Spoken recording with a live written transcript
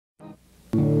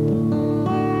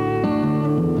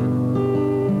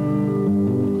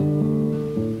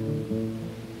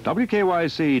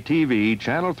WKYC TV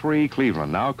Channel 3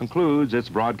 Cleveland now concludes its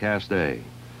broadcast day.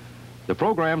 The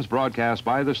programs broadcast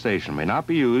by the station may not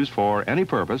be used for any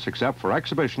purpose except for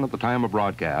exhibition at the time of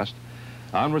broadcast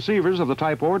on receivers of the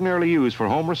type ordinarily used for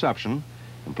home reception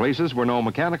in places where no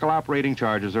mechanical operating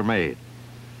charges are made.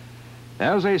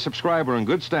 As a subscriber in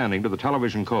good standing to the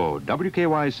television code,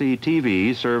 WKYC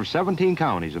TV serves 17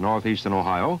 counties in northeastern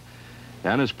Ohio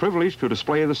and is privileged to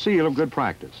display the seal of good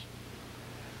practice.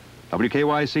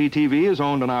 WKYC TV is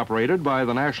owned and operated by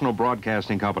the National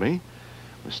Broadcasting Company,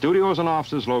 with studios and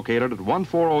offices located at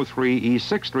 1403 East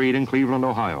 6th Street in Cleveland,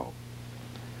 Ohio.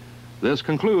 This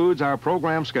concludes our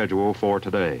program schedule for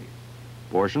today.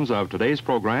 Portions of today's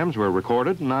programs were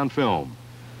recorded and on film.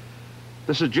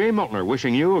 This is Jay Miltner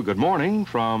wishing you a good morning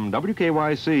from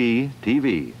WKYC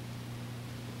TV.